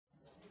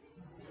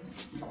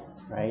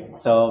Right.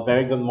 So,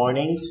 very good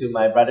morning to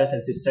my brothers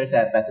and sisters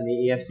at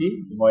Bethany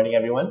EFC. Good morning,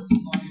 everyone.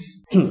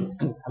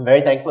 I'm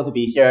very thankful to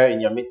be here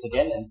in your midst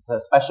again. It's a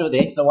special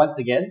day. So, once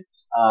again,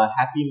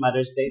 happy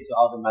Mother's Day to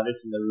all the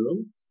mothers in the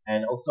room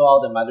and also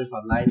all the mothers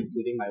online,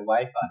 including my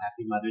wife.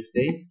 Happy Mother's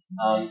Day.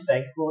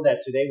 Thankful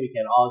that today we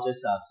can all just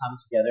come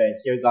together and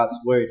hear God's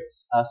word.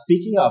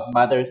 Speaking of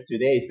mothers,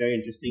 today is very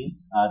interesting.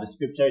 The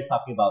scripture is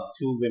talking about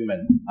two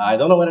women. I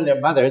don't know whether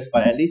they're mothers,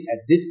 but at least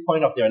at this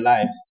point of their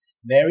lives,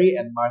 Mary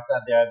and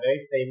Martha, they are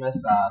very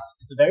famous.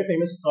 It's a very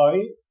famous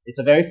story. It's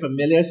a very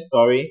familiar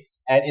story.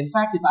 And in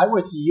fact, if I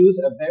were to use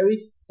a very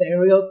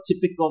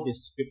stereotypical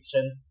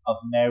description of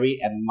Mary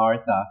and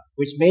Martha,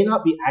 which may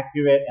not be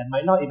accurate and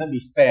might not even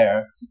be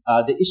fair,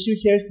 the issue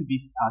here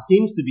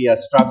seems to be a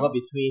struggle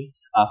between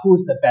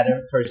who's the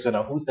better person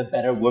or who's the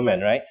better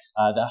woman, right?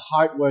 The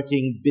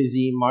hardworking,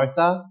 busy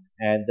Martha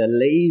and the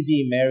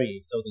lazy Mary,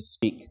 so to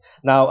speak.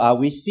 Now,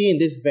 we see in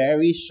this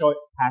very short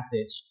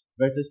passage,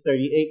 verses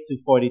 38 to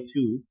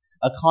 42,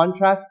 a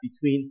contrast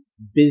between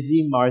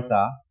busy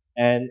Martha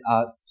and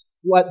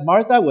what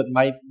Martha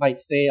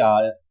might say,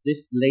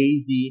 this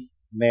lazy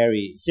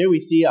Mary. Here we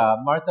see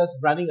Martha's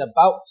running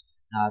about,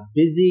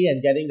 busy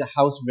and getting the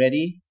house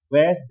ready,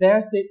 whereas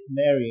there sits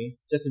Mary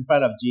just in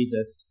front of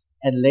Jesus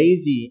and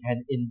lazy.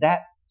 And in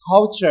that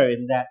culture,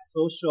 in that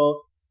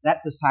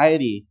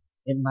society,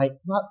 it might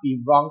not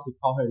be wrong to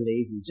call her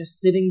lazy,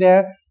 just sitting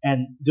there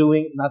and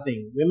doing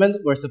nothing.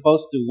 Women were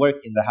supposed to work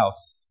in the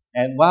house.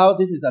 And while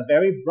this is a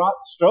very broad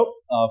stroke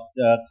of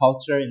the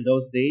culture in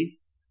those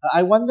days,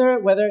 I wonder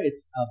whether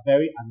it's a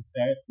very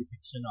unfair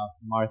depiction of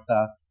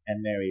Martha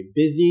and Mary.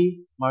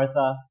 Busy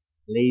Martha,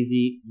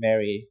 lazy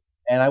Mary.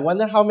 And I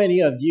wonder how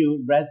many of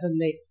you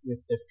resonate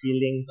with the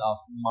feelings of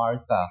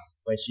Martha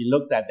when she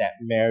looks at that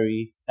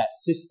Mary, that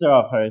sister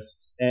of hers.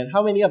 And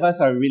how many of us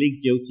are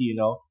really guilty,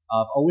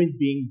 of always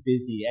being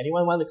busy?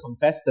 Anyone want to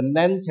confess? The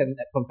men can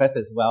confess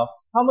as well.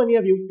 How many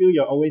of you feel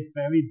you're always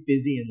very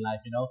busy in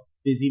life,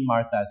 Busy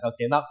Marthas.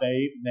 Okay, not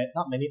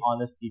many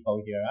honest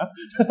people here.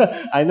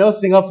 Huh? I know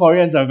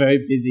Singaporeans are very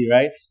busy,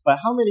 right? But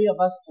how many of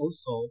us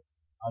also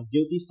are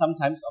guilty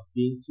sometimes of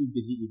being too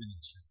busy even in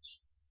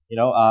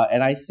church?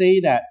 And I say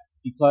that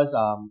because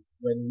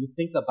when you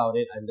think about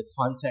it and the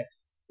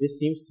context, this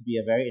seems to be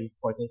a very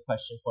important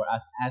question for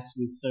us as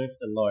we serve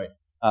the Lord.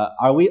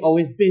 Are we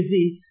always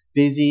busy?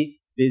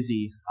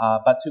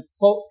 But to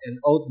quote an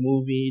old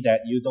movie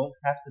that you don't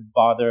have to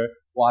bother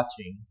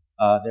watching,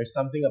 there's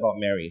something about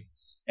Mary.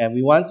 And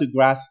we want to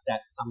grasp that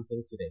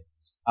something today.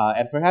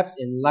 And perhaps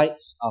in light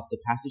of the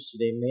passage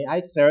today, may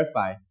I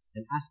clarify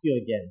and ask you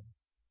again,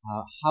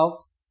 how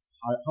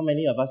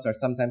many of us are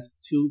sometimes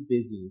too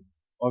busy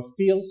or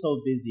feel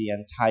so busy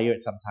and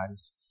tired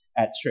sometimes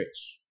at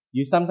church?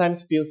 You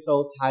sometimes feel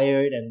so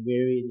tired and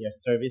weary in your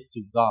service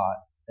to God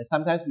that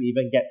sometimes we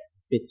even get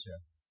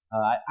bitter.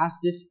 I ask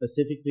this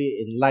specifically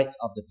in light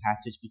of the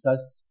passage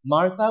because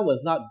Martha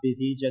was not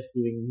busy just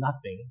doing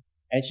nothing.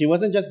 And she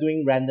wasn't just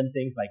doing random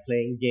things like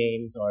playing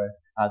games or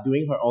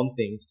doing her own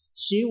things.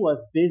 She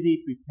was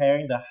busy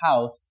preparing the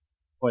house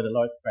for the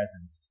Lord's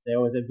presence.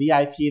 There was a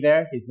VIP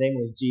there. His name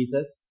was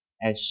Jesus.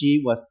 And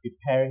she was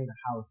preparing the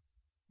house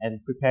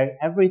and preparing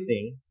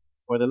everything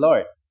for the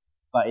Lord.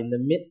 But in the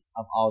midst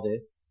of all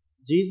this,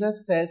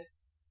 Jesus says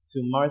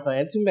to Martha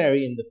and to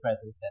Mary in the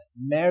presence that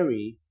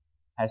Mary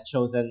has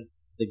chosen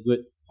the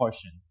good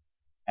portion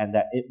and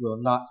that it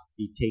will not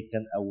be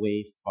taken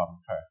away from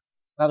her.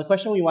 Now, the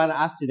question we want to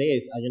ask today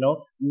is,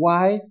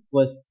 why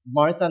was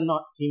Martha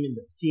not seen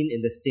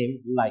in the same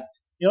light?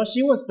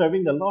 She was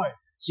serving the Lord.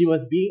 She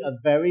was being a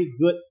very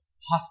good,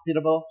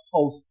 hospitable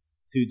host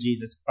to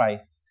Jesus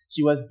Christ.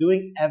 She was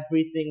doing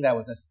everything that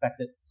was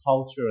expected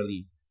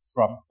culturally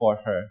for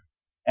her.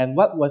 And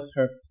what was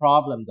her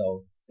problem,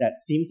 though, that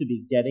seemed to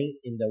be getting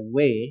in the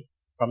way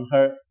from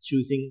her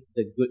choosing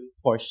the good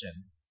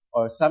portion?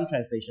 Or some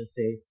translations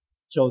say,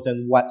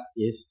 chosen what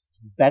is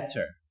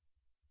better.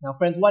 Now,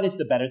 friends, what is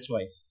the better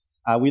choice?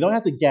 We don't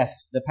have to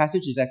guess. The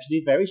passage is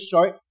actually very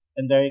short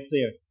and very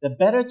clear. The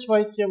better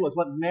choice here was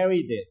what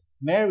Mary did.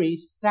 Mary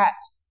sat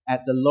at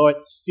the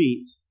Lord's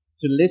feet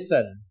to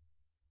listen,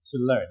 to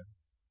learn.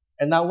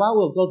 And now, while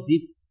we'll go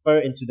deeper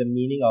into the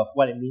meaning of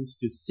what it means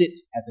to sit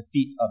at the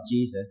feet of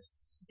Jesus,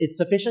 it's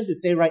sufficient to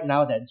say right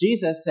now that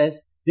Jesus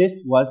says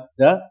this was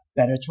the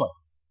better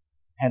choice.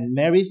 And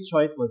Mary's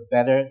choice was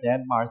better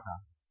than Martha.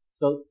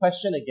 So,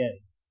 question again,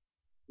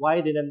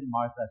 why didn't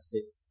Martha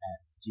sit at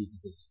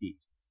Jesus' feet?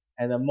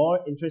 And a more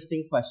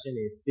interesting question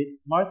is, did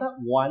Martha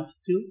want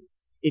to?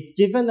 If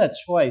given a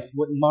choice,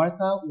 would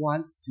Martha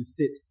want to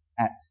sit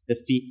at the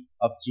feet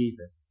of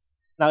Jesus?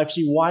 Now, if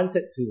she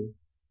wanted to,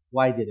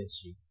 why didn't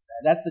she?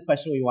 That's the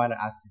question we want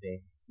to ask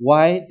today.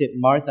 Why did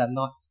Martha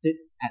not sit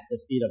at the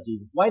feet of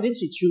Jesus? Why didn't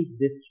she choose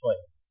this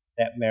choice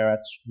that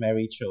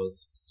Mary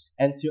chose?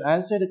 And to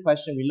answer the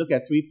question, we look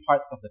at three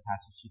parts of the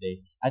passage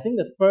today. I think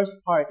the first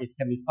part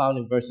can be found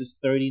in verses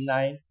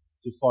 39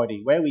 to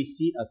 40, where we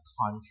see a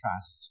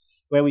contrast,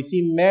 where we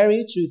see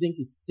Mary choosing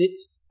to sit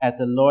at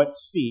the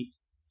Lord's feet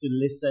to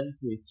listen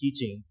to his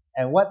teaching.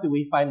 And what do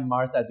we find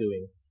Martha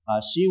doing?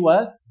 She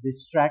was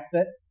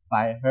distracted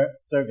by her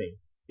serving.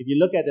 If you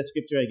look at the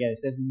scripture again, it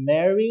says,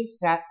 Mary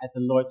sat at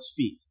the Lord's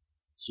feet.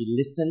 She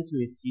listened to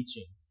his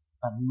teaching.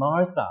 But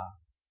Martha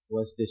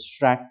was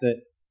distracted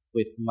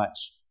with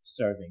much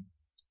serving.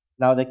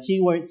 Now, the key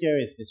word here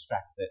is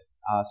distracted.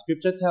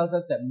 Scripture tells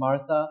us that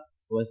Martha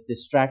was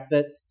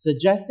distracted,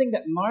 suggesting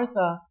that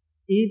Martha,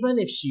 even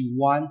if she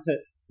wanted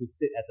to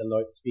sit at the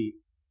Lord's feet,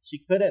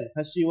 she couldn't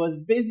because she was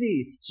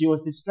busy. She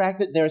was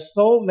distracted. There are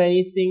so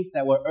many things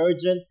that were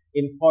urgent,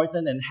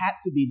 important, and had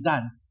to be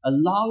done. A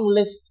long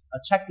list, a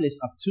checklist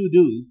of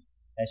to-dos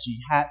that she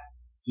had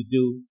to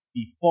do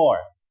before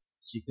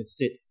she could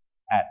sit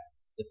at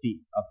the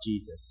feet of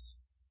Jesus.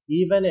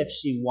 Even if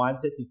she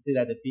wanted to sit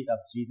at the feet of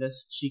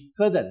Jesus, she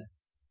couldn't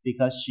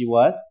because she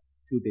was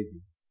too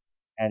busy.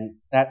 And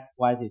that's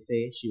why they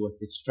say she was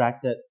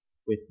distracted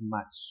with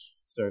much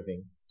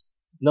serving.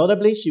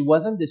 Notably, she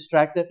wasn't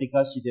distracted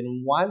because she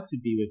didn't want to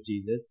be with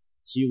Jesus.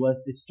 She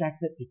was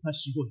distracted because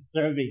she was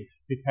serving,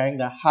 preparing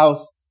the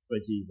house for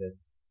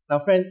Jesus. Now,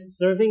 friend,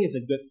 serving is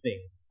a good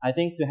thing. I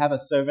think to have a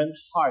servant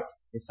heart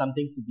is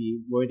something to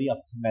be worthy of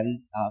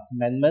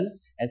commendment,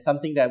 and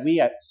something that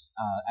we at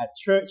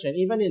church and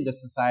even in the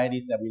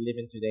society that we live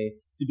in today,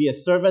 to be a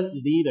servant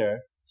leader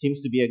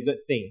seems to be a good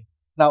thing.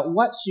 Now,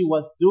 what she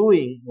was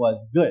doing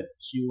was good.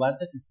 She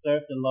wanted to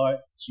serve the Lord.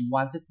 She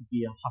wanted to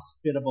be a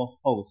hospitable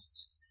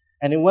host.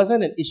 And it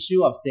wasn't an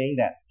issue of saying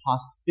that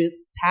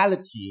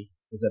hospitality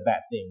is a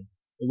bad thing.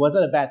 It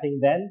wasn't a bad thing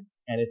then,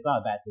 and it's not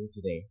a bad thing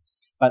today.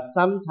 But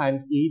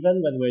sometimes,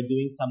 even when we're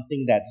doing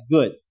something that's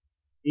good,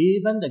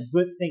 even the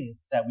good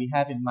things that we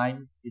have in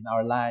mind in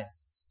our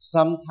lives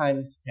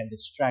sometimes can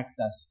distract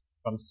us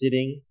from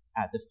sitting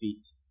at the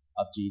feet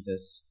of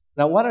Jesus.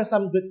 Now, what are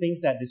some good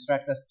things that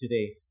distract us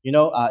today?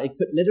 It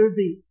could literally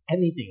be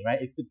anything,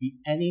 right? It could be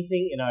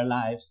anything in our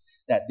lives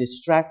that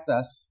distract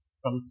us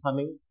from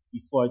coming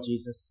before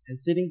Jesus and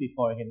sitting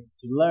before Him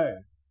to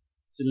learn,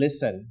 to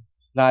listen.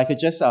 Now, I could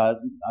just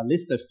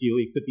list a few.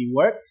 It could be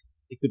work,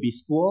 it could be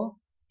school,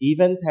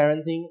 even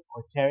parenting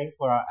or caring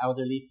for our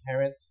elderly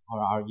parents or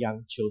our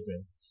young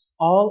children.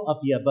 All of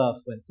the above,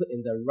 when put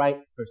in the right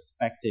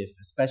perspective,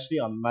 especially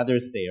on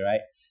Mother's Day,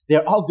 right?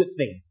 They're all good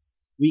things.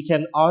 We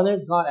can honor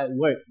God at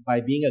work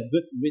by being a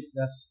good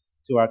witness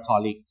to our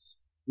colleagues.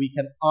 We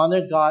can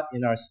honor God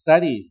in our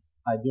studies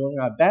by doing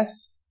our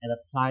best and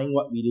applying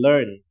what we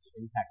learn to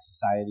impact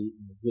society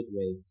in a good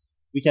way.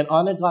 We can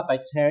honor God by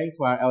caring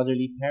for our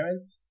elderly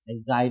parents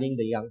and guiding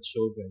the young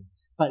children.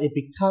 But it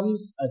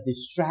becomes a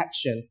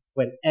distraction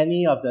when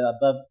any of the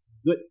above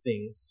good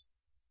things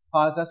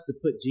cause us to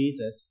put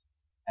Jesus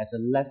as a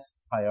less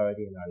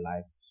priority in our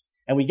lives.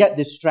 And we get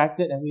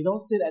distracted and we don't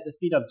sit at the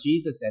feet of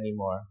Jesus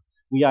anymore.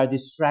 We are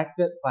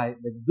distracted by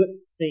the good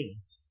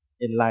things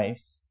in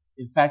life.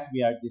 In fact,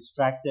 we are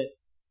distracted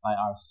by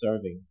our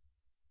serving.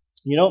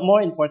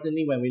 More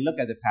importantly, when we look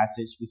at the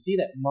passage, we see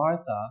that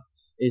Martha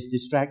is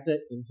distracted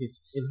in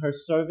her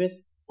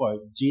service for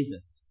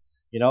Jesus.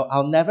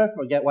 I'll never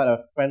forget what a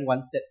friend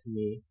once said to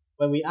me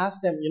when we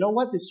asked them,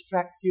 what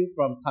distracts you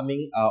from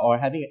coming or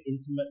having an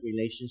intimate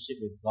relationship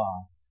with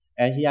God?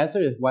 And he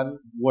answered with one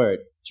word,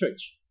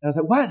 church. And I was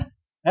like, what?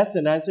 That's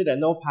an answer that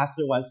no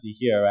pastor wants to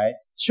hear, right?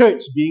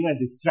 Church being a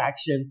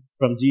distraction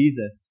from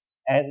Jesus.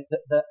 And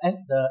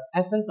the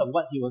essence of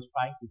what he was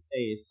trying to say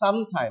is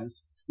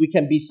sometimes we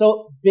can be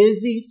so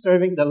busy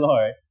serving the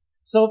Lord,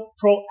 so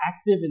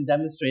proactive in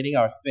demonstrating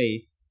our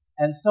faith,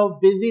 and so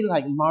busy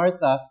like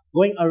Martha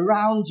going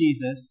around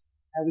Jesus,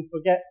 and we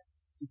forget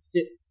to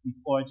sit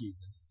before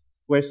Jesus.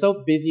 We're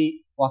so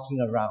busy walking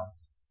around,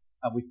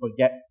 and we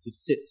forget to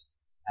sit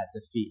at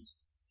the feet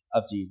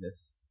of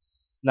Jesus.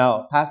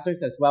 Now,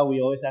 pastors as well, we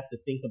always have to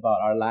think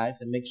about our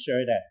lives and make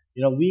sure that,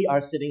 we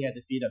are sitting at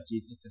the feet of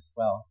Jesus as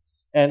well.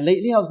 And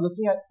lately I was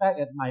looking back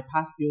at my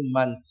past few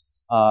months,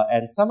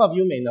 and some of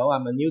you may know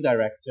I'm a new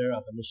director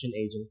of a mission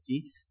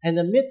agency. In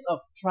the midst of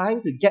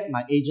trying to get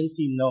my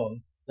agency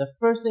known, the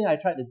first thing I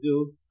tried to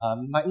do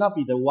might not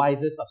be the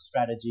wisest of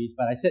strategies,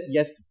 but I said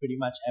yes to pretty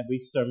much every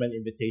sermon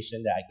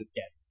invitation that I could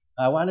get.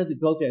 I wanted to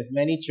go to as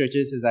many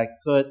churches as I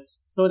could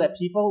so that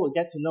people would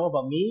get to know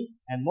about me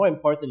and, more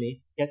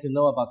importantly, get to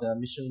know about the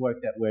mission work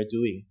that we're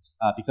doing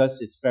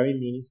because it's very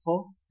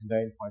meaningful and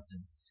very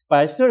important. But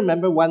I still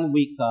remember one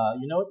week,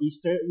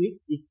 Easter week,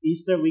 it's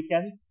Easter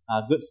weekend,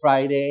 Good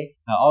Friday,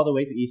 all the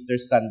way to Easter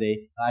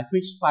Sunday. I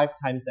preached 5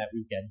 times that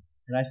weekend.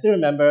 And I still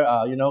remember,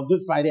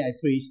 Good Friday I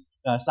preached.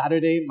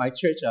 Saturday, my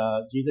church,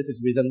 Jesus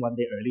is risen one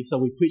day early, so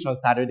we preached on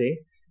Saturday.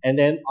 And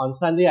then on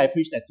Sunday, I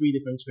preached at 3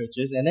 different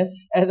churches. And then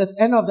at the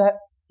end of that,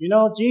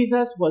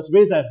 Jesus was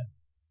risen.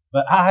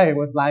 But I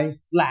was lying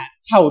flat,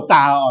 操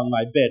大 on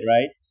my bed,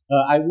 right?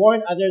 I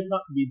warned others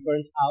not to be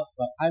burnt out,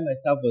 but I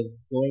myself was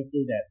going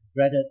through that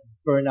dreaded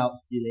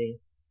burnout feeling.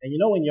 And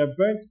when you're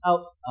burnt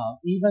out,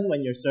 even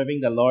when you're serving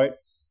the Lord,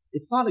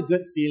 it's not a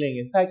good feeling.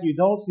 In fact, you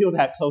don't feel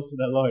that close to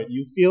the Lord.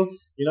 You feel,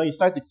 you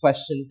start to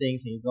question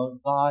things and you go,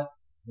 God,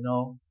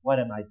 what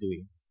am I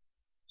doing?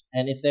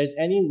 And if there's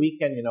any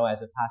weekend,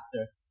 as a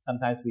pastor,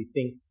 sometimes we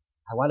think,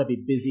 I want to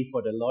be busy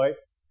for the Lord.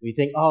 We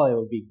think, it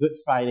will be Good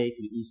Friday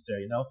to Easter,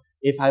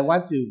 If I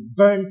want to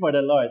burn for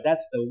the Lord,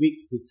 that's the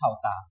week to 操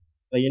大.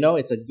 But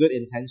it's a good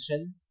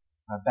intention,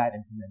 a bad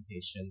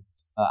implementation.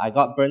 I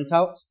got burnt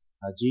out.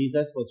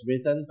 Jesus was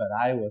risen, but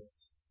I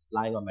was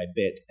lying on my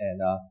bed.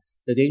 And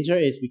the danger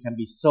is we can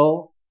be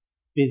so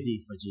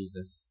busy for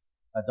Jesus,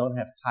 but don't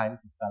have time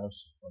to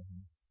fellowship for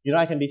Him.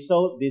 I can be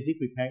so busy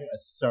preparing a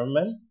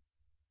sermon,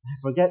 I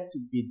forget to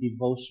be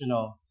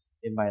devotional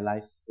in my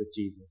life with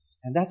Jesus.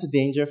 And that's a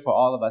danger for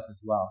all of us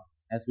as well.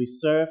 As we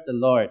serve the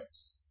Lord,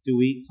 do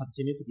we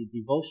continue to be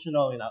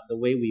devotional in the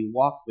way we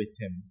walk with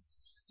Him?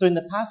 So in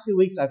the past few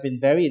weeks, I've been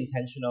very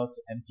intentional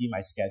to empty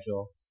my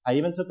schedule. I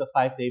even took a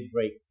 5-day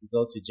break to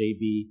go to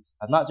JB,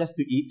 not just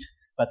to eat,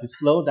 but to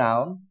slow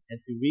down and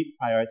to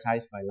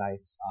reprioritize my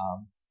life.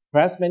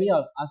 Perhaps many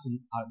of us in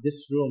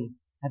this room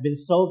have been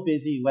so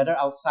busy, whether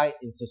outside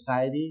in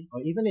society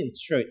or even in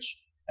church,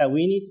 that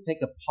we need to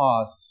take a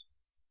pause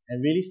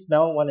and really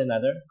smell one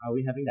another. Are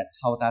we having that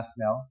操大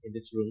smell in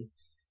this room?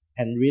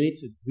 And really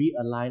to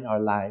realign our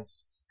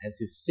lives and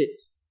to sit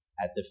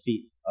at the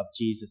feet of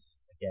Jesus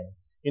again.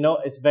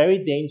 It's very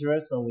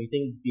dangerous when we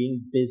think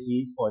being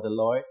busy for the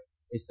Lord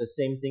is the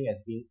same thing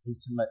as being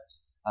intimate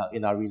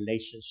in our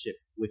relationship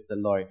with the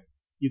Lord.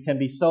 You can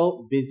be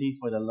so busy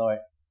for the Lord,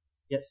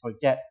 yet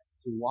forget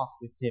to walk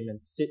with Him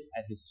and sit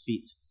at His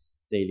feet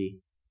daily.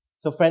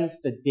 So friends,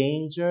 the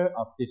danger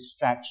of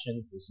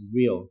distractions is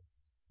real.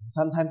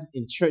 Sometimes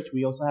in church,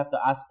 we also have to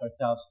ask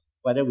ourselves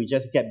whether we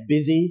just get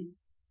busy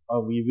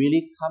or we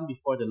really come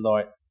before the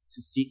Lord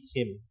to seek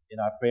Him in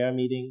our prayer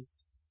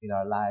meetings, in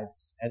our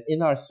lives, and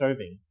in our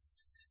serving.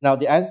 Now,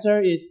 the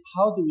answer is,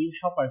 how do we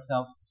help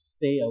ourselves to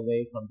stay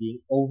away from being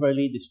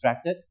overly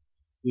distracted?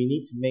 We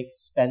need to make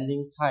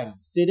spending time,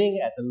 sitting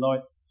at the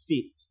Lord's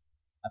feet,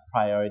 a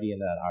priority in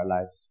our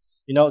lives.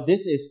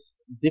 This is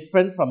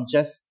different from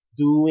just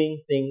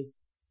doing things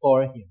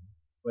for Him.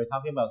 We're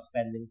talking about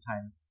spending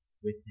time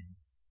with Him.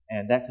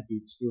 And that could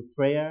be through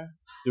prayer,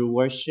 through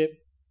worship,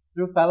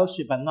 through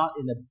fellowship, but not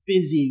in a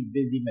busy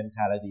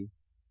mentality.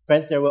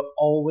 Friends, there will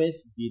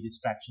always be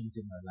distractions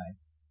in our life.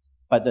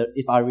 But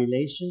if our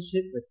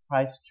relationship with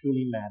Christ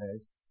truly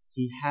matters,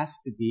 He has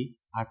to be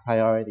our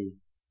priority.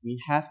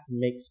 We have to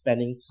make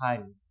spending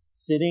time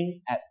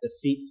sitting at the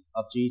feet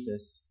of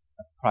Jesus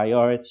a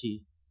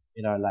priority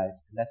in our life.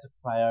 And that's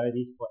a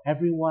priority for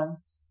everyone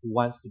who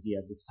wants to be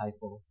a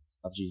disciple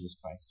of Jesus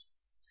Christ.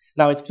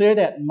 Now, it's clear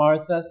that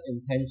Martha's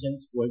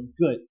intentions were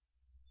good.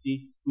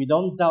 See, we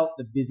don't doubt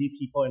the busy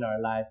people in our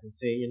lives and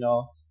say,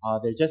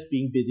 they're just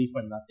being busy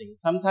for nothing.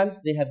 Sometimes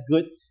they have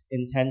good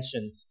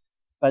intentions.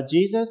 But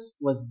Jesus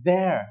was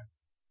there.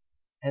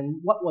 And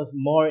what was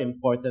more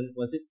important,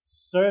 was it to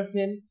serve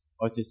Him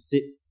or to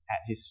sit at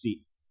His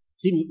feet?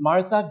 See,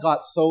 Martha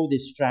got so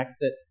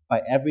distracted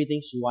by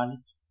everything she wanted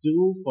to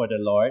do for the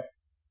Lord,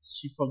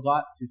 she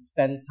forgot to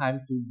spend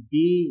time to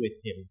be with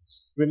Him.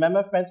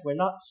 Remember, friends, we're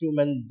not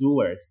human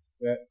doers.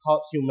 We're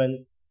called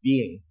human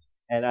beings.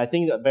 And I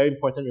think a very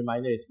important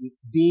reminder is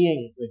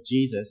being with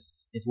Jesus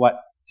is what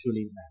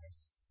truly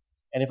matters.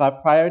 And if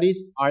our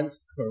priorities aren't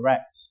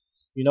correct,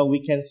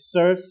 we can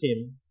serve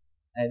Him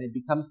and it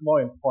becomes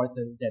more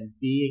important than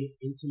being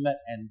intimate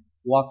and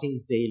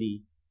walking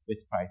daily with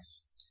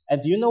Christ.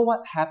 And do you know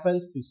what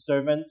happens to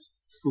servants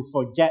who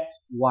forget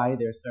why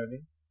they're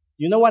serving?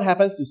 Do you know what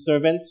happens to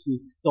servants who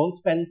don't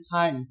spend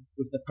time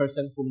with the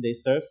person whom they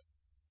serve?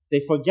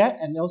 They forget,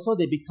 and also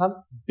they become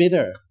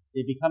bitter.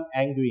 They become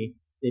angry.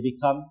 They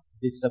become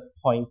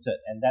disappointed.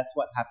 And that's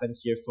what happened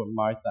here for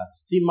Martha.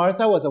 See,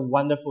 Martha was a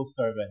wonderful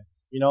servant.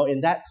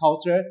 In that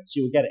culture,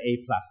 she would get an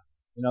A+.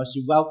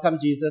 She welcomed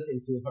Jesus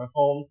into her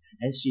home,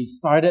 and she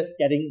started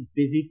getting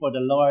busy for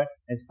the Lord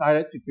and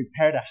started to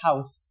prepare the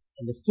house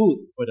and the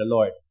food for the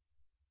Lord.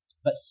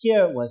 But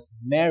here was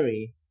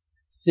Mary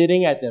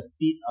sitting at the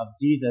feet of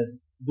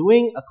Jesus,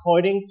 doing,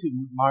 according to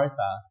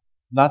Martha,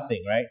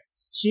 nothing, right?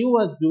 She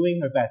was doing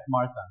her best,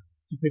 Martha,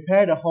 to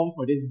prepare the home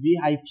for this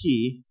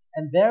VIP,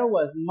 and there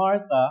was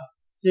Martha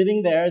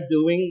sitting there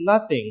doing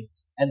nothing.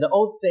 And the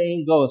old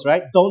saying goes,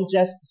 right? Don't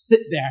just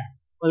sit there.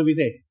 What do we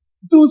say?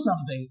 Do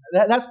something.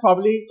 That's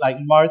probably like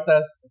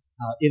Martha's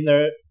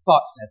inner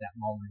thoughts at that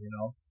moment,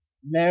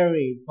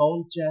 Mary,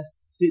 don't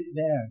just sit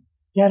there.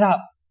 Get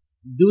up.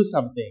 Do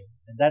something.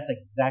 And that's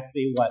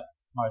exactly what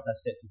Martha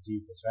said to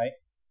Jesus, right?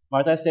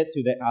 Martha said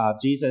to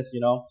Jesus,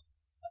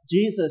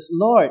 Jesus,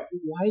 Lord,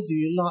 why do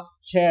you not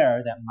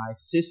care that my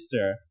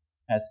sister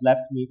has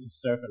left me to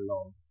serve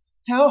alone?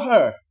 Tell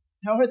her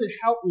to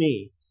help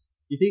me.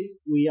 You see,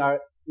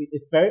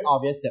 it's very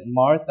obvious that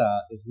Martha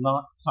is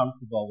not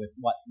comfortable with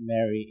what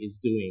Mary is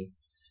doing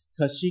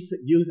because she could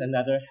use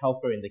another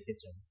helper in the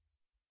kitchen.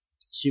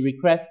 She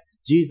requests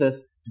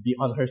Jesus to be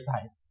on her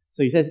side.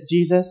 So he says,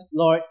 Jesus,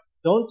 Lord,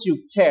 don't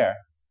you care?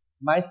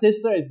 My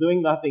sister is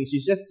doing nothing.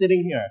 She's just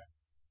sitting here.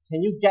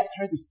 Can you get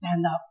her to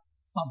stand up?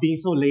 Stop being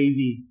so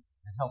lazy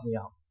and help me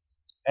out.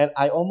 And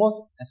I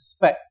almost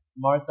expect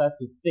Martha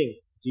to think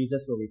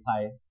Jesus will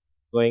reply,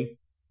 going,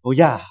 oh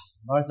yeah,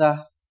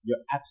 Martha,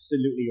 you're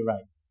absolutely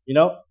right.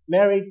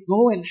 Mary,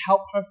 go and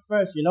help her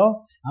first,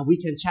 we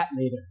can chat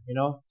later,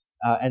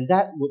 And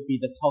that would be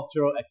the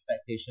cultural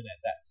expectation at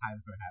that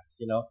time,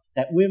 perhaps,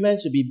 that women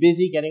should be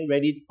busy getting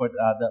ready for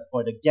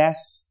the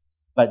guests.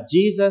 But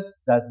Jesus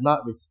does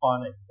not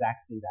respond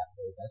exactly that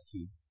way, does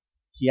he?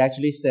 He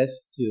actually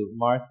says to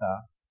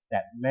Martha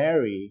that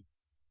Mary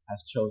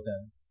has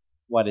chosen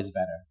what is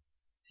better.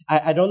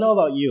 I don't know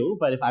about you,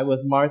 but if I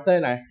was Martha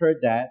and I heard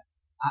that,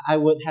 I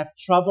would have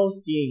trouble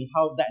seeing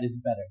how that is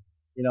better.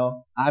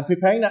 I'm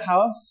preparing the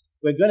house.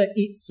 We're going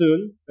to eat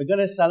soon. We're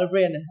going to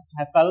celebrate and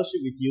have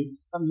fellowship with you.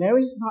 But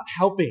Mary's not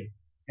helping.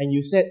 And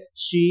you said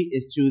she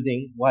is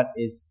choosing what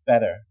is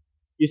better.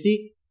 You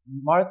see,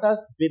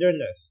 Martha's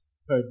bitterness,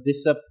 her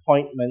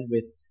disappointment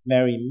with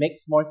Mary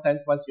makes more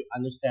sense once you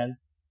understand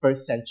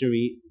first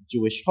century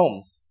Jewish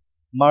homes.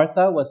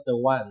 Martha was the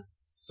one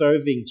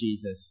serving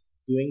Jesus,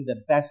 doing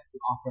the best to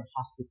offer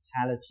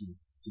hospitality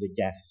to the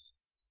guests.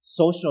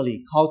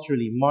 Socially,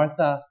 culturally,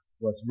 Martha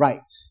was right.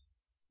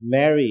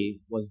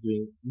 Mary was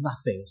doing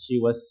nothing. She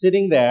was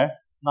sitting there,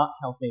 not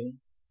helping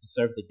to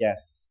serve the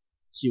guests.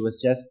 She was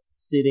just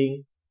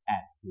sitting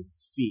at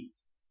his feet.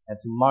 And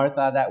to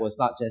Martha, that was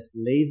not just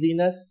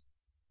laziness,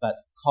 but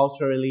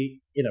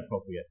culturally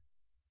inappropriate.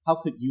 How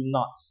could you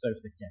not serve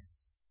the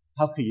guests?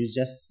 How could you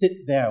just sit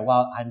there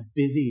while I'm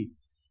busy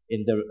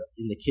in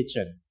the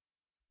kitchen?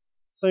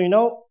 So,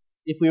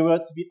 if we were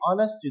to be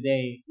honest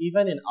today,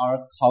 even in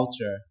our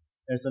culture,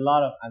 there's a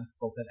lot of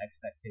unspoken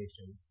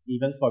expectations,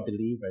 even for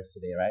believers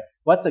today, right?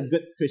 What's a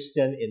good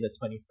Christian in the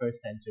 21st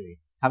century?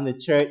 Come to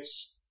church,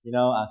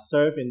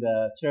 serve in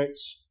the church.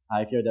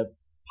 If you're the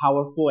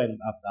powerful and,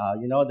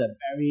 the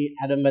very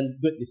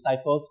adamant good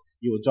disciples,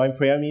 you will join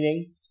prayer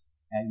meetings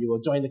and you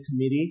will join the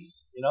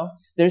committees,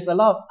 There's a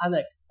lot of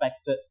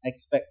unexpected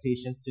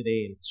expectations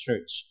today in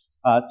church.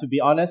 To be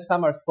honest,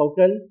 some are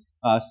spoken,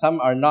 some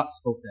are not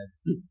spoken.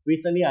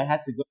 Recently, I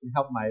had to go and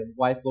help my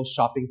wife go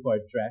shopping for a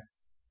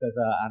dress because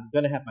I'm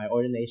going to have my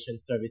ordination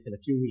service in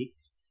a few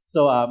weeks.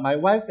 So my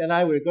wife and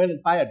I were going to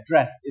buy a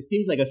dress. It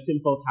seems like a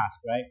simple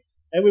task, right?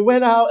 And we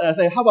went out and I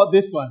said, how about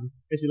this one?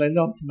 And she's like,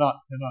 no, cannot.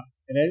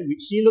 And then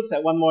she looks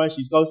at one more and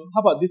she goes,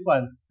 how about this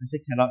one? I said,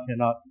 cannot.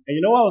 And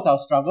you know what was our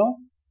struggle?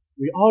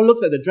 We all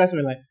looked at the dress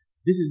and we're like,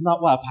 this is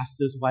not what a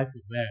pastor's wife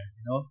would wear,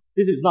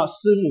 This is not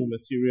simu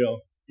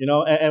material,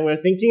 and we're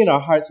thinking in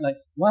our hearts like,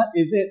 what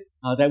is it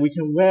that we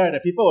can wear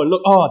that people will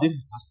look, oh, this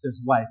is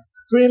pastor's wife.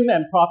 Prim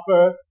and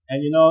proper,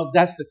 and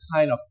that's the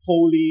kind of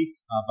holy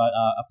but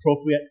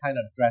appropriate kind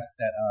of dress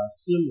that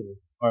simu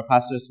or a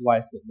pastor's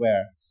wife would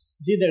wear.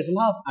 See, there's a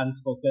lot of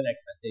unspoken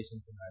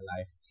expectations in our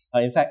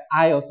life. In fact,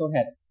 I also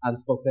had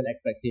unspoken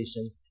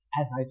expectations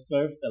as I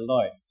served the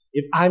Lord.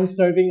 If I'm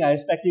serving, I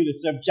expect you to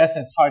serve just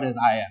as hard as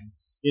I am.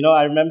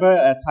 I remember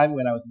a time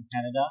when I was in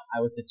Canada,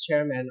 I was the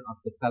chairman of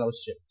the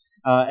fellowship.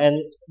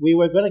 And we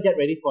were going to get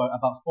ready for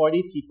about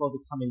 40 people to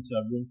come into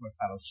a room for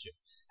fellowship.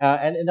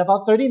 And in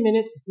about 30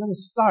 minutes, it's going to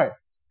start.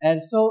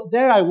 And so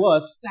there I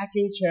was,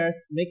 stacking chairs,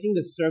 making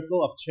the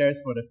circle of chairs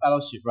for the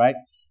fellowship, right?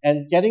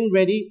 And getting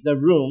ready the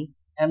room.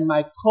 And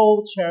my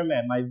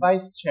co-chairman, my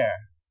vice chair,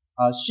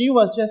 she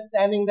was just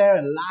standing there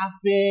and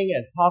laughing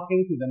and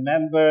talking to the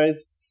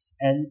members.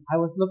 And I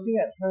was looking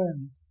at her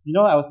and,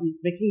 I was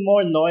making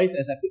more noise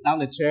as I put down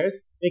the chairs,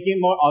 making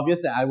it more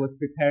obvious that I was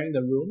preparing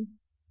the room.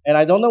 And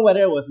I don't know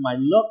whether it was my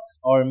look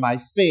or my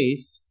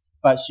face,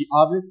 but she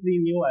obviously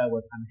knew I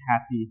was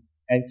unhappy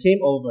and came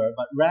over.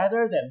 But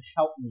rather than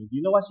help me, do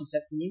you know what she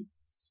said to me?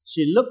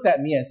 She looked at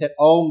me and said,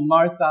 "Oh,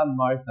 Martha,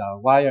 Martha,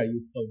 why are you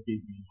so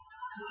busy?"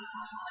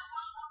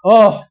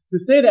 Oh, to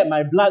say that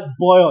my blood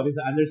boiled is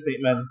an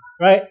understatement,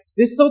 right?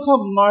 This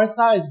so-called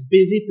Martha is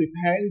busy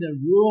preparing the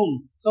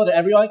room so that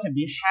everyone can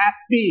be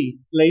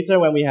happy later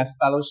when we have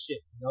fellowship.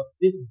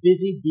 This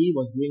busy bee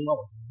was doing what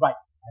was right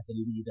as a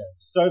leader.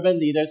 Servant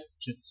leaders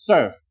should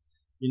serve,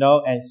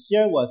 and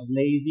here was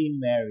lazy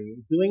Mary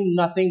doing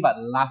nothing but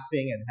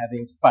laughing and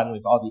having fun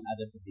with all the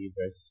other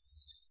believers.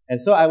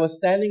 And so I was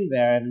standing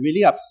there and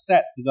really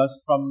upset because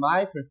from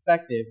my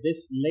perspective,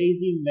 this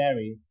lazy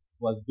Mary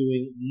was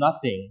doing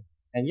nothing.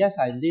 And yes,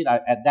 indeed,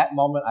 at that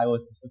moment, I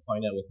was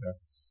disappointed with her.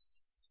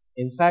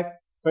 In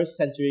fact, first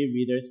century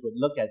readers would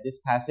look at this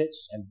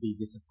passage and be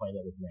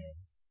disappointed with Mary.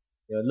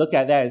 They would look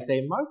at that and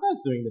say, Martha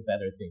is doing the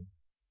better thing.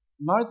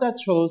 Martha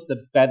chose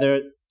the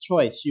better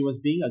choice. She was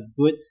being a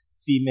good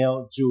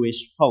female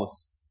Jewish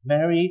host.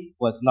 Mary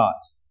was not.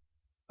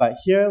 But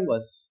here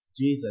was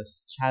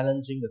Jesus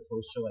challenging the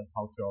social and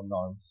cultural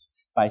norms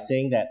by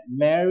saying that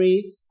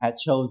Mary had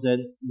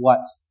chosen what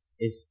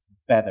is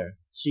better.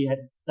 She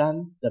had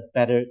done the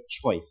better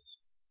choice.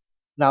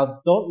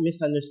 Now, don't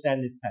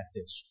misunderstand this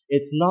passage.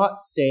 It's not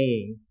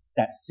saying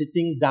that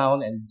sitting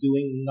down and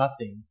doing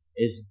nothing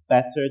is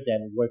better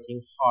than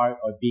working hard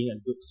or being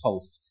a good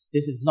host.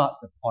 This is not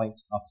the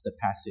point of the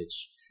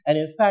passage. And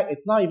in fact,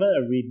 it's not even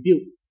a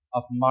rebuke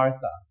of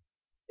Martha.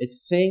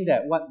 It's saying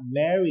that what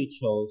Mary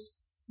chose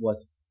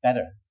was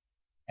better.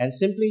 And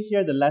simply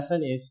here, the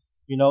lesson is,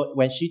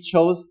 when she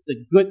chose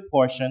the good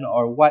portion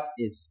or what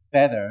is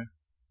better,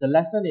 the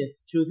lesson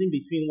is choosing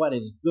between what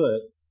is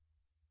good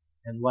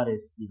and what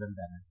is even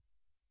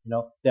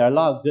better. There are a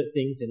lot of good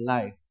things in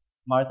life.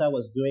 Martha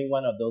was doing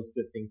one of those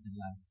good things in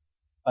life.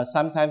 But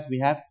sometimes we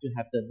have to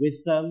have the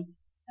wisdom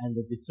and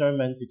the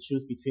discernment to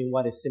choose between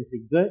what is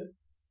simply good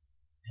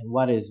and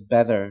what is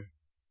better.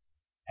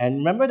 And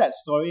remember that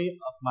story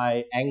of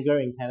my anger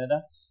in Canada?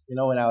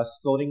 When I was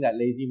scolding that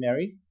lazy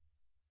Mary?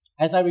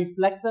 As I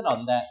reflected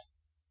on that,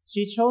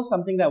 she chose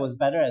something that was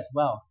better as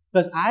well.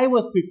 Because I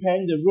was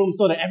preparing the room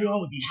so that everyone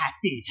would be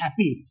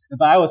happy.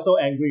 But I was so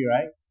angry,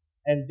 right?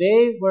 And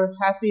they were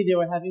happy, they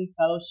were having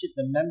fellowship,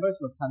 the members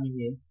were coming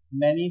in,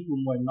 many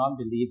whom were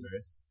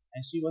non-believers,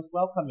 and she was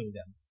welcoming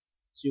them.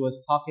 She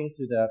was talking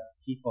to the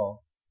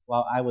people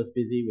while I was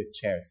busy with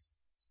chairs.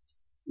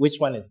 Which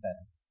one is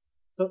better?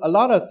 So a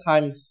lot of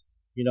times,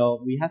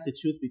 we have to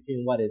choose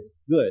between what is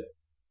good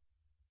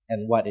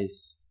and what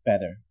is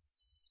better.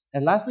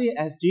 And lastly,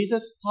 as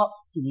Jesus talks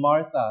to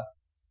Martha,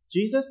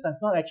 Jesus does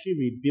not actually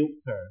rebuke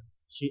her.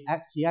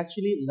 He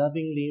actually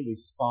lovingly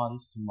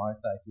responds to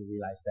Martha, if you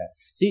realize that.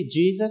 See,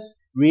 Jesus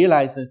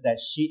realizes that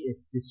she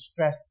is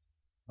distressed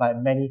by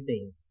many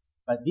things,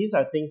 but these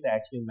are things that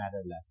actually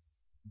matter less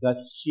because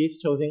she's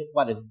choosing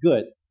what is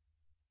good.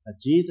 But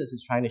Jesus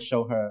is trying to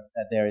show her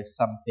that there is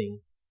something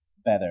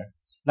better.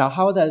 Now,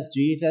 how does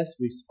Jesus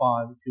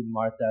respond to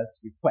Martha's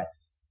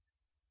request?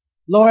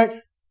 Lord,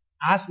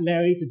 ask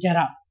Mary to get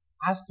up.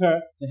 Ask her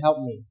to help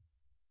me.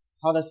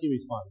 How does he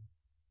respond?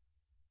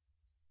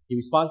 He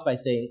responds by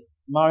saying,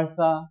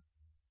 Martha,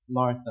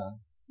 Martha,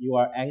 you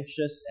are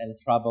anxious and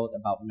troubled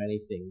about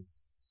many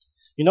things.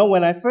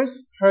 When I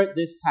first heard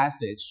this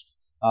passage,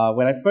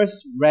 when I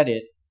first read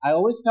it, I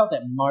always felt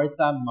that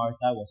Martha,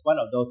 Martha was one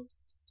of those,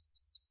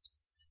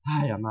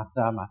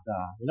 Martha,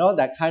 Martha,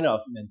 that kind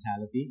of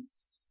mentality.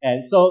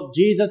 And so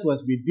Jesus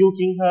was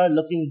rebuking her,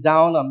 looking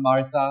down on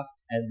Martha,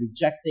 and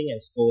rejecting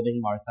and scolding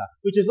Martha,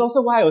 which is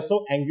also why I was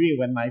so angry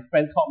when my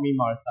friend called me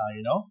Martha,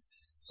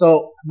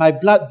 So my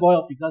blood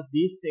boiled because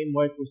these same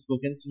words were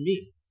spoken to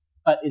me.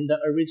 But in the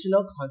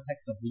original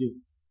context of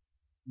Luke,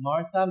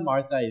 Martha,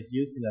 Martha is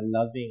used in a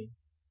loving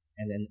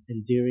and an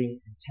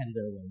endearing and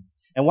tender way.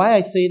 And why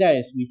I say that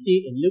is we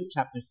see in Luke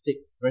chapter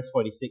 6, verse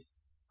 46,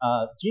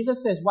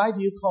 Jesus says, why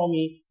do you call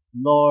me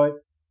Lord,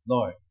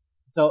 Lord?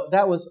 So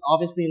that was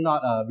obviously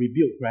not a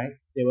rebuke, right?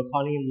 They were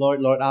calling him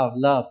Lord, Lord out of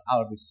love,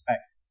 out of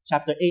respect.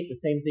 Chapter 8, the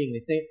same thing. They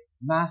say,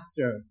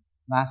 Master,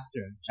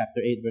 Master, chapter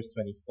 8, verse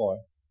 24.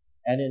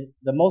 And in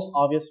the most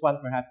obvious one,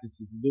 perhaps,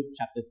 is in Luke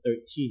chapter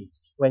 13,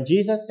 when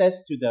Jesus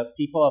says to the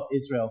people of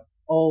Israel,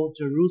 Oh,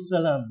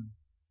 Jerusalem,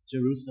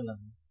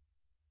 Jerusalem.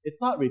 It's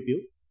not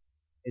rebuke.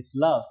 It's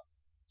love,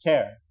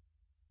 care,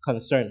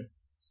 concern.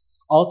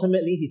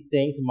 Ultimately, he's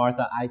saying to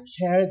Martha, I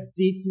care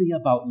deeply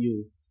about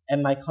you,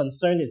 and my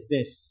concern is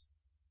this.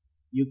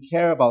 You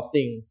care about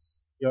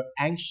things. You're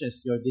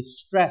anxious. You're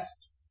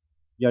distressed.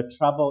 You're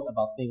troubled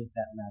about things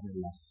that matter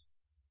less.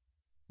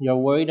 You're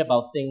worried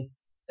about things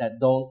that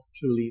don't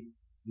truly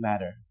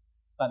matter.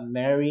 But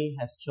Mary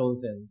has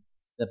chosen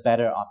the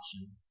better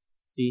option.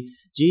 See,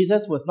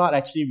 Jesus was not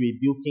actually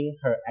rebuking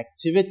her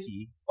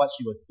activity, what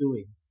she was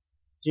doing.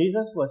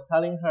 Jesus was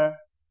telling her,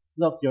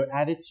 look, your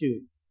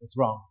attitude is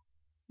wrong.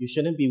 You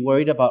shouldn't be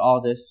worried about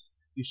all this.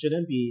 You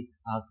shouldn't be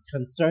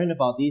concerned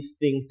about these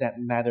things that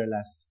matter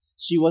less.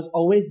 She was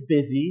always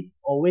busy,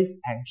 always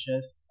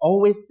anxious,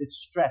 always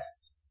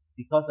distressed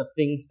because of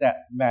things that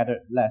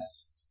mattered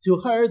less.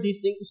 To her, these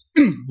things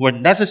were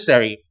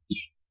necessary.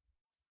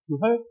 To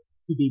her,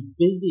 to be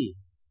busy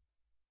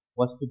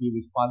was to be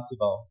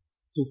responsible.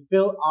 To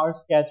fill our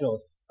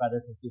schedules,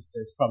 brothers and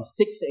sisters, from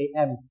 6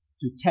 a.m.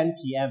 to 10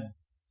 p.m.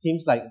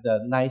 seems like the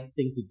nice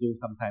thing to do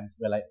sometimes.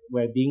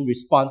 We're being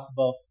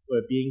responsible,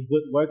 we're being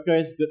good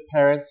workers, good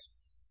parents,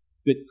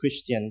 good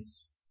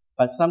Christians.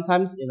 But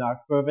sometimes in our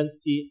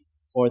fervency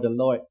for the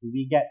Lord, do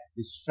we get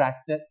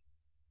distracted?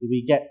 Do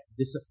we get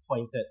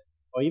disappointed?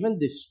 Or even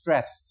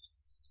distressed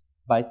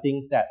by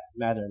things that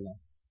matter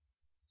less?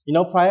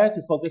 Prior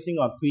to focusing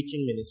on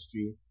preaching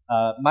ministry,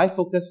 my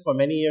focus for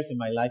many years in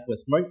my life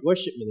was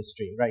worship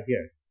ministry right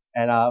here.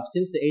 And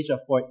since the age of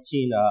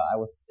 14, I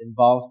was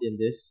involved in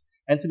this.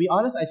 And to be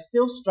honest, I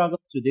still struggle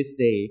to this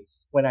day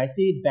when I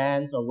see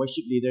bands or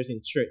worship leaders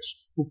in church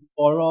who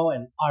quarrel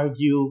and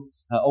argue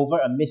over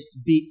a missed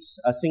beat,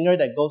 a singer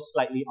that goes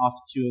slightly off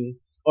tune,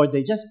 or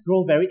they just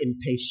grow very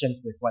impatient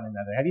with one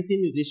another. Have you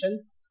seen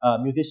musicians?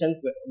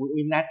 Musicians,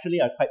 we naturally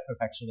are quite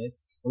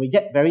perfectionists, and we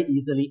get very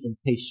easily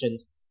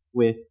impatient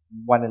with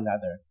one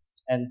another.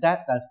 And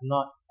that does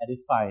not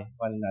edify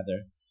one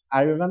another.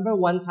 I remember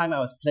one time I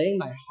was playing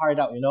my heart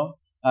out,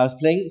 I was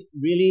playing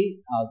really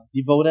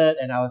devoted,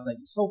 and I was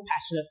so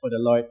passionate for the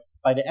Lord.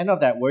 By the end of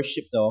that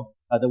worship though,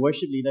 the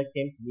worship leader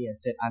came to me and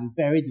said, I'm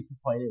very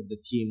disappointed with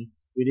the team.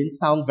 We didn't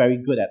sound very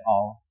good at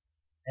all.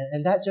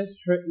 And that just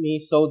hurt me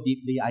so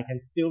deeply. I can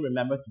still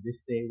remember to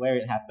this day where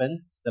it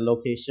happened, the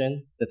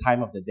location, the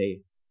time of the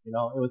day.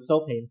 It was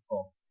so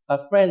painful.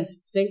 But friends,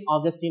 St.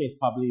 Augustine is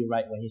probably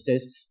right when he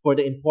says, for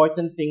the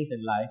important things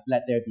in life,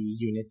 let there be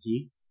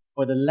unity.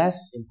 For the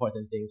less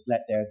important things,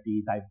 let there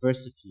be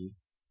diversity.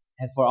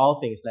 And for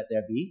all things, let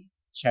there be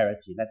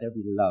charity. Let there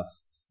be love.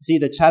 See,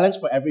 the challenge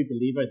for every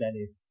believer then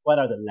is, what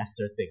are the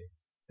lesser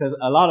things? Because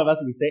a lot of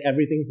us, we say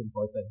everything's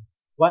important.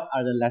 What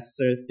are the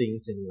lesser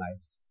things in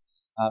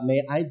life?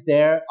 May I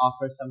dare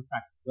offer some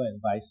practical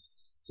advice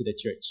to the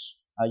church.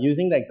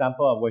 Using the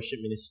example of worship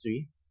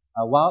ministry,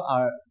 while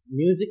our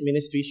music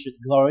ministry should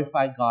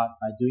glorify God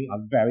by doing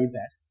our very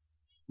best,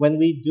 when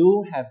we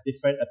do have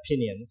different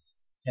opinions,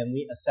 can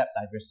we accept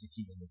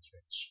diversity in the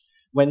church?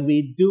 When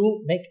we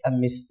do make a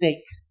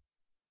mistake,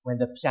 when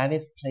the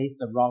pianist plays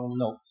the wrong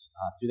note,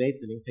 today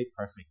Ziling played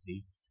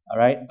perfectly, all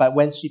right? But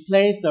when she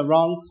plays the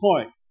wrong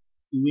chord,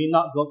 do we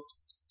not go,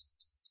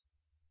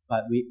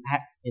 but we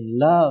act in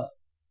love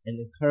and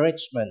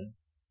encouragement,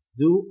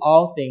 do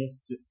all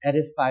things to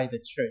edify the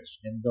church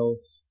and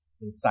those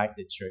inside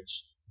the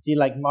church. See,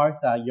 like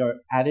Martha, your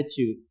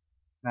attitude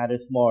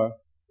matters more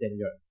than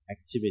your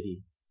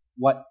activity.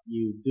 What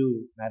you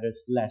do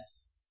matters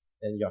less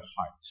than your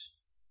heart.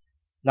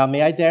 Now,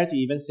 may I dare to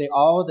even say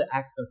all the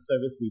acts of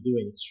service we do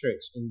in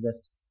church, in the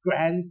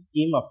grand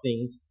scheme of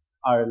things,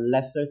 are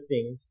lesser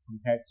things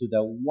compared to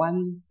the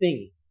one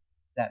thing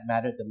that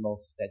mattered the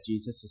most that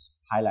Jesus is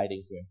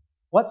highlighting here.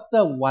 What's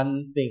the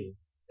one thing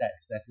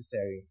that's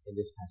necessary in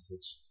this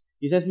passage?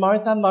 He says,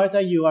 Martha,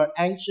 Martha, you are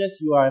anxious,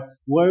 you are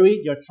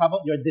worried, you're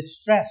troubled, you're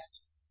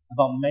distressed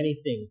about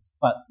many things,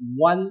 but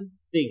one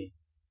thing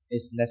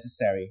is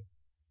necessary,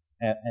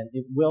 and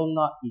it will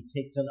not be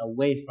taken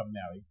away from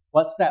Mary.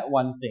 What's that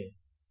one thing?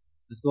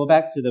 Let's go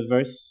back to the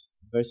verse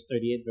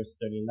 38, verse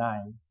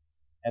 39,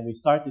 and we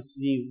start to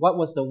see what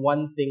was the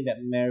one thing that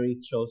Mary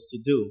chose to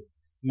do.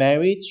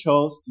 Mary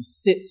chose to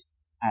sit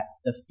at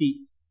the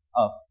feet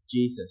of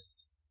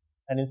Jesus.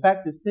 And in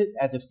fact, to sit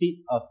at the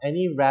feet of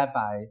any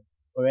rabbi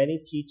or any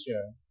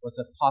teacher was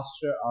a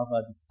posture of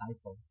a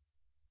disciple.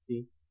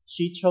 See,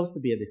 she chose to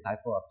be a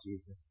disciple of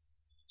Jesus.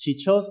 She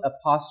chose a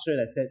posture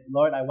that said,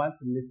 Lord, I want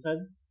to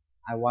listen.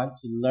 I want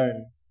to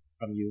learn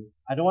from you.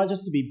 I don't want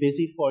just to be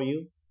busy for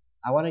you.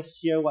 I want to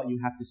hear what you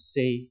have to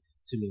say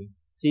to me.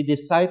 See,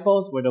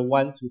 disciples were the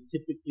ones who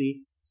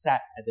typically sat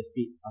at the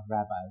feet of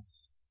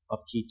rabbis, of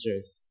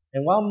teachers.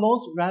 And while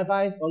most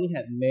rabbis only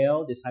had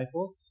male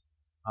disciples,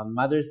 on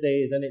Mother's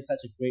Day, isn't it such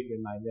a great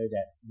reminder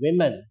that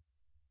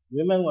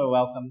women were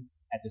welcomed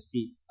at the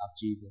feet of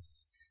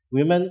Jesus.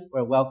 Women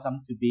were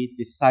welcome to be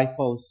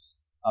disciples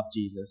of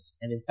Jesus.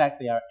 And in fact,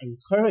 they are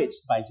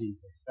encouraged by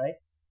Jesus, right?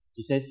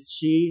 He says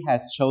she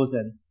has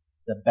chosen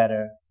the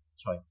better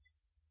choice.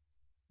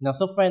 Now,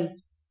 so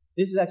friends,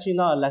 this is actually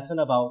not a lesson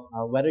about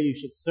whether you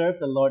should serve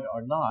the Lord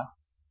or not.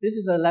 This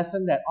is a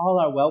lesson that all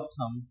are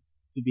welcome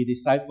to be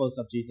disciples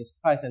of Jesus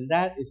Christ. And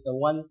that is the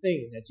one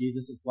thing that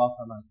Jesus is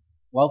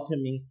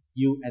welcoming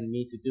you and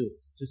me to do.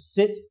 To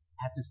sit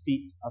at the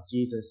feet of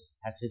Jesus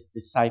as his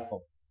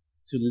disciple.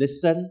 To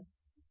listen,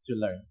 to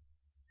learn.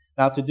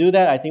 Now, to do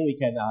that, I think we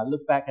can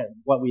look back at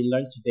what we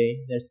learned today.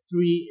 There's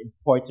three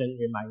important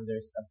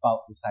reminders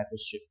about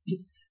discipleship.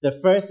 The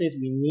first is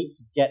we need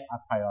to get our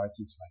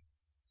priorities right.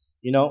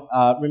 You know,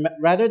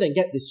 rather than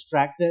get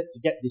distracted, to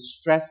get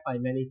distressed by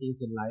many things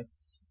in life,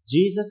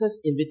 Jesus'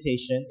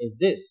 invitation is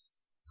this: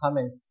 come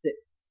and sit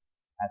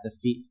at the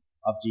feet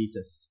of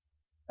Jesus.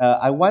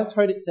 I once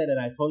heard it said, and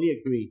I totally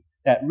agree,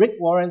 that Rick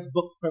Warren's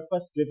book,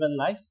 Purpose Driven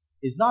Life,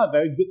 is not a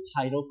very good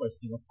title for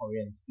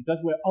Singaporeans because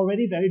we're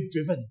already very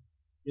driven,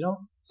 you know.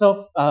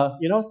 So,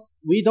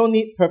 we don't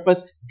need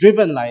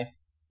purpose-driven life.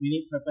 We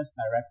need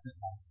purpose-directed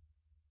life.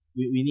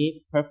 We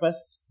need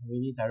purpose, and we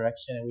need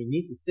direction, and we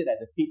need to sit at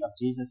the feet of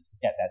Jesus to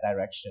get that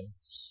direction.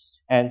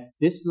 And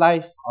this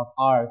life of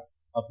ours,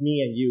 of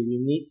me and you, we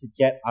need to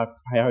get our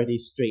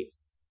priorities straight.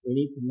 We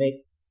need to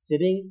make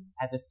sitting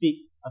at the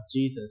feet of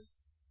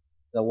Jesus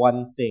the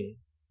one thing.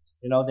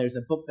 You know, there's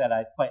a book that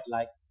I quite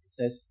like. It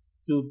says,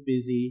 Too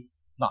Busy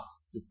Not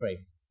to Pray.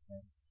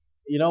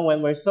 You know,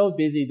 when we're so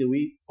busy, do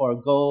we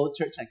forego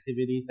church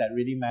activities that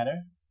really matter?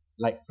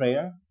 Like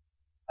prayer?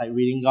 Like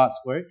reading God's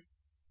Word?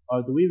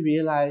 Or do we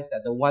realize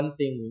that the one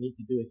thing we need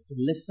to do is to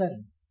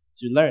listen,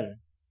 to learn,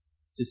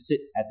 to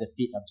sit at the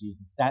feet of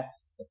Jesus?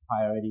 That's the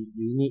priority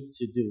you need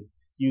to do.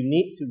 You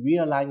need to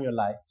realign your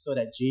life so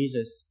that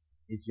Jesus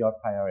is your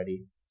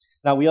priority.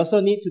 Now, we also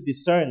need to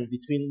discern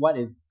between what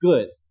is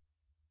good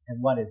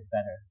and what is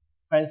better.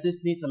 Friends, this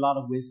needs a lot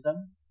of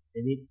wisdom.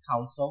 It needs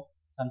counsel.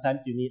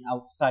 Sometimes you need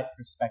outside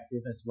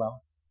perspective as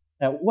well.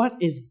 That what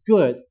is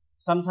good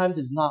sometimes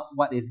is not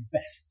what is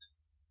best.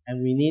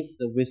 And we need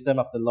the wisdom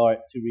of the Lord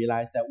to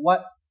realize that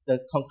what the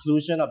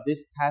conclusion of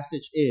this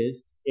passage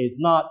is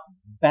not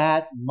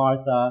bad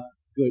Martha,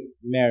 good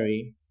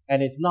Mary.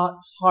 And it's not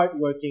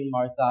hardworking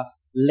Martha,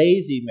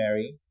 lazy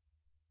Mary.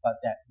 But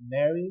that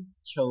Mary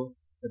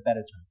chose the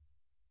better choice.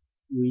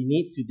 We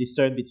need to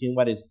discern between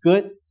what is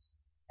good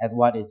and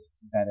what is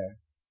better.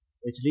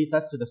 Which leads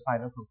us to the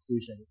final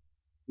conclusion.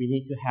 We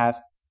need to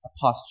have a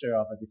posture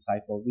of a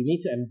disciple. We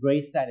need to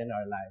embrace that in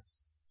our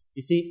lives.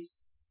 You see,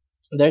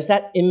 there's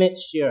that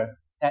image here.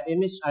 That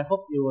image, I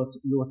hope you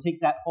will take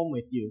that home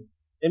with you.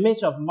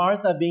 Image of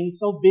Martha being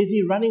so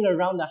busy running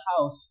around the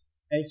house.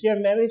 And here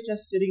Mary's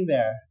just sitting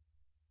there,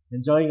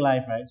 enjoying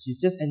life, right? She's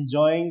just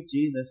enjoying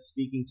Jesus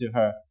speaking to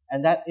her.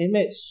 And that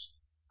image,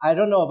 I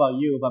don't know about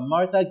you, but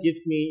Martha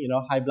gives me,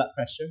 high blood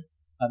pressure.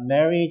 but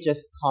Mary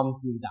just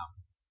calms me down.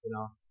 You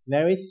know,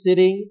 Mary's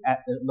sitting at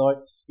the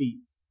Lord's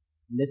feet,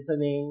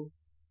 listening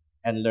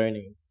and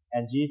learning.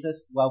 And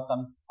Jesus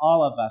welcomes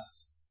all of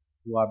us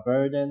who are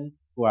burdened,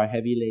 who are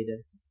heavy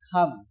laden, to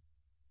come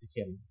to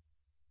Him.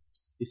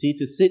 You see,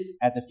 to sit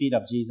at the feet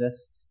of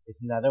Jesus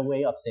is another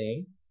way of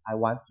saying, I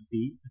want to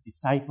be a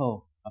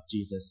disciple of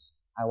Jesus.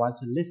 I want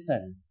to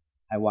listen.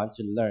 I want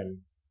to learn.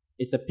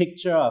 It's a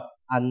picture of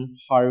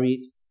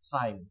unhurried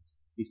time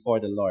before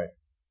the Lord.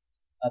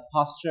 A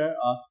posture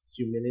of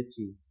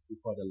humility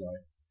before the Lord.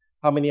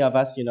 How many of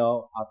us,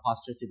 our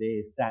posture today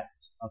is that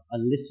of a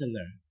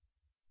listener,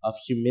 of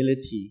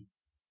humility.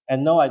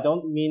 And no, I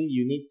don't mean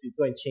you need to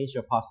go and change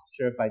your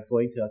posture by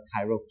going to a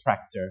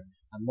chiropractor.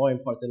 And more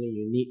importantly,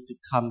 you need to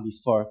come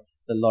before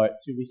the Lord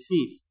to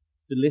receive,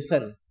 to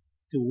listen,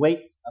 to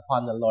wait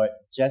upon the Lord,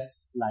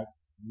 just like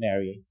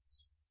Mary.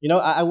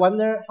 I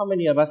wonder how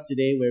many of us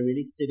today we're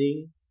really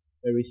sitting,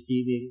 we're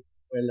receiving,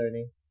 we're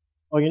learning.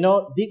 Or,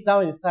 deep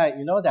down inside,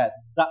 that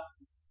duck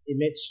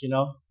image,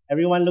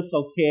 everyone looks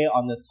okay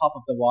on the top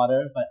of the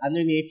water, but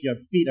underneath your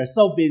feet are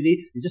so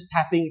busy, you're just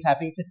tapping.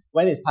 Say,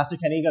 when is Pastor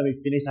Kenny going to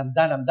be finished? I'm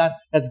done.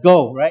 Let's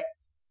go, right?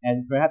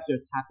 And perhaps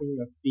you're tapping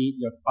your feet,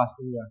 you're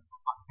crossing your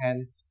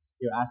hands,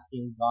 you're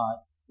asking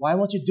God, why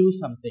won't you do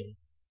something?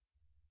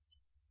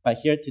 But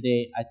here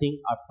today, I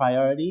think our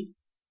priority,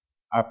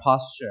 our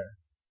posture,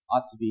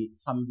 ought to be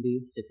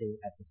humbly sitting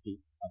at the feet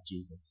of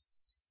Jesus.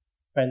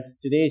 Friends,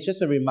 today is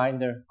just a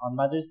reminder on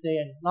Mother's Day,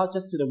 and not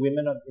just to the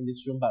women in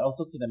this room, but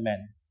also to the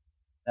men,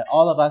 that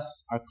all of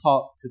us are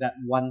called to that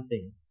one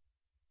thing,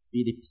 to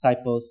be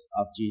disciples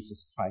of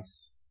Jesus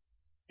Christ.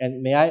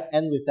 And may I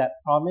end with that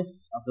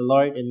promise of the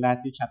Lord in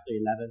Matthew chapter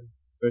 11,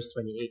 verse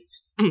 28.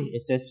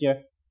 It says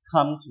here,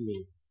 come to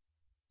me,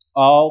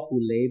 all who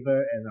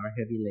labor and are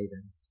heavy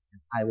laden,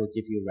 and I will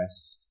give you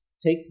rest.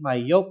 Take my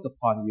yoke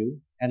upon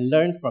you and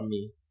learn from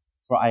me,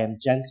 for I am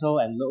gentle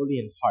and lowly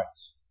in heart,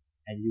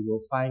 and you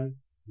will find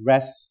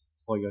rest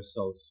for your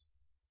souls.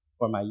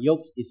 For my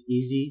yoke is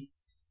easy,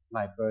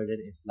 my burden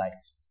is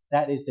light.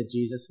 That is the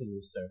Jesus whom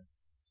we serve.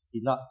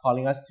 He's not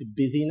calling us to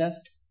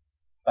busyness,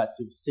 but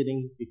to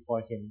sitting before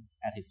Him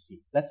at His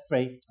feet. Let's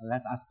pray and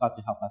let's ask God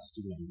to help us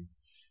to learn.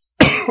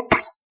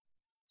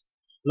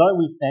 Lord,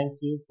 we thank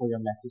you for your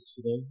message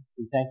today.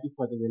 We thank you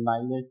for the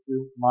reminder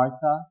through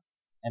Martha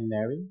and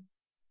Mary.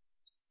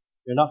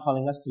 You're not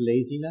calling us to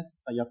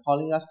laziness, but you're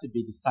calling us to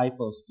be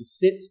disciples, to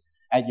sit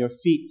at your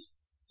feet,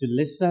 to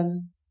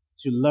listen,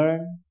 to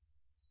learn,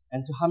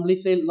 and to humbly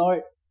say,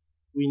 Lord,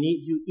 we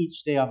need you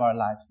each day of our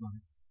lives, Lord.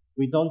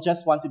 We don't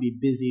just want to be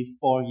busy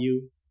for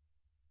you,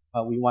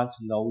 but we want to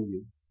know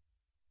you.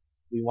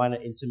 We want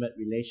an intimate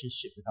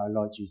relationship with our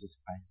Lord Jesus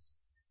Christ.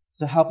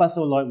 So help us,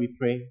 O Lord, we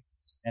pray,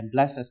 and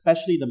bless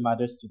especially the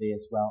mothers today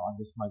as well on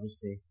this Mother's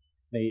Day.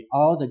 May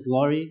all the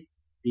glory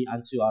be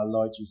unto our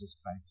Lord Jesus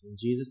Christ. In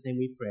Jesus' name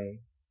we pray.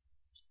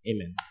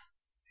 Amen.